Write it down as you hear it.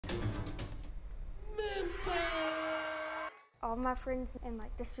all my friends and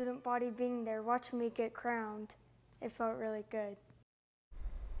like the student body being there watching me get crowned, it felt really good.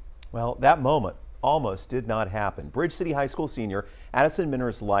 Well, that moment almost did not happen. Bridge City High School senior Addison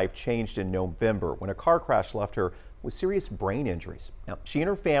Minter's life changed in November when a car crash left her with serious brain injuries. Now, she and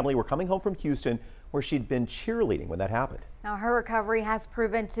her family were coming home from Houston, where she'd been cheerleading when that happened. Now, her recovery has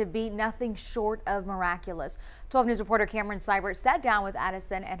proven to be nothing short of miraculous. 12 News reporter Cameron Seibert sat down with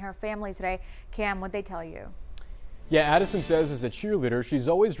Addison and her family today. Cam, what'd they tell you? Yeah, Addison says as a cheerleader, she's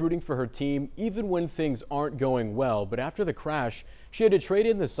always rooting for her team, even when things aren't going well. But after the crash, she had to trade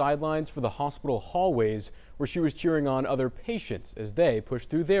in the sidelines for the hospital hallways, where she was cheering on other patients as they pushed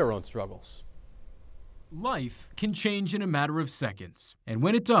through their own struggles. Life can change in a matter of seconds, and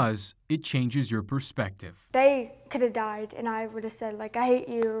when it does, it changes your perspective. They could have died and I would have said like, I hate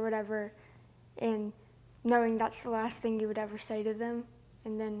you or whatever, and knowing that's the last thing you would ever say to them,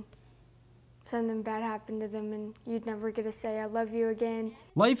 and then something bad happened to them and you'd never get to say I love you again.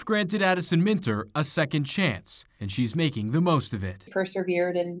 Life granted Addison Minter a second chance, and she's making the most of it.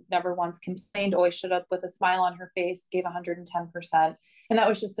 Persevered and never once complained, always showed up with a smile on her face, gave 110%. And that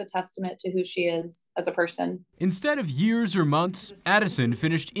was just a testament to who she is as a person. Instead of years or months, Addison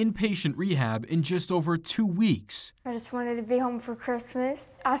finished inpatient rehab in just over 2 weeks. I just wanted to be home for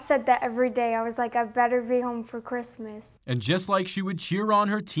Christmas. I said that every day. I was like, I better be home for Christmas. And just like she would cheer on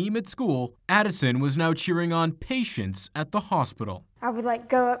her team at school, Addison was now cheering on patients at the hospital. I would like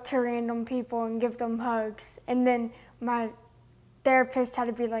go up to random people and give them hugs. And then my therapist had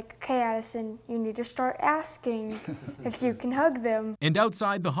to be like, okay, Addison, you need to start asking if you can hug them. And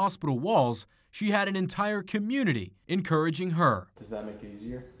outside the hospital walls, she had an entire community encouraging her. Does that make it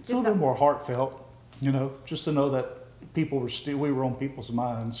easier? It's a little bit more heartfelt, you know, just to know that we were on people's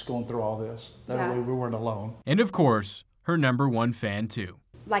minds going through all this. That way we weren't alone. And of course, her #1 fan too.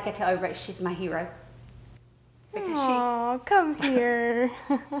 Like I tell everybody, she's my hero. Because come here.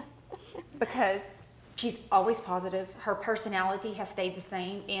 Because she's always positive. Her personality has stayed the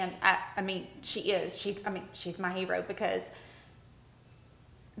same, and I mean, she's my hero because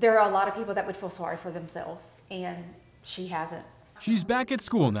there are a lot of people that would feel sorry for themselves, and she hasn't. She's back at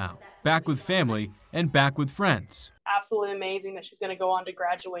school now, back with family and back with friends. Absolutely amazing that she's going to go on to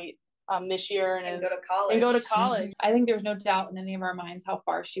graduate this year and go to college. I think there's no doubt in any of our minds how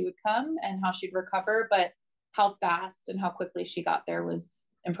far she would come and how she'd recover, but how fast and how quickly she got there was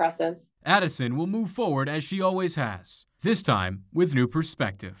impressive. Addison will move forward as she always has, this time with new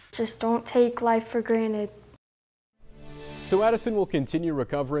perspective. Just don't take life for granted. So Addison will continue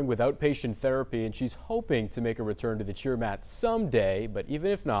recovering with outpatient therapy, and she's hoping to make a return to the cheer mat someday, but even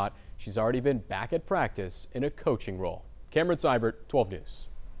if not, she's already been back at practice in a coaching role. Cameron Seibert, 12 News.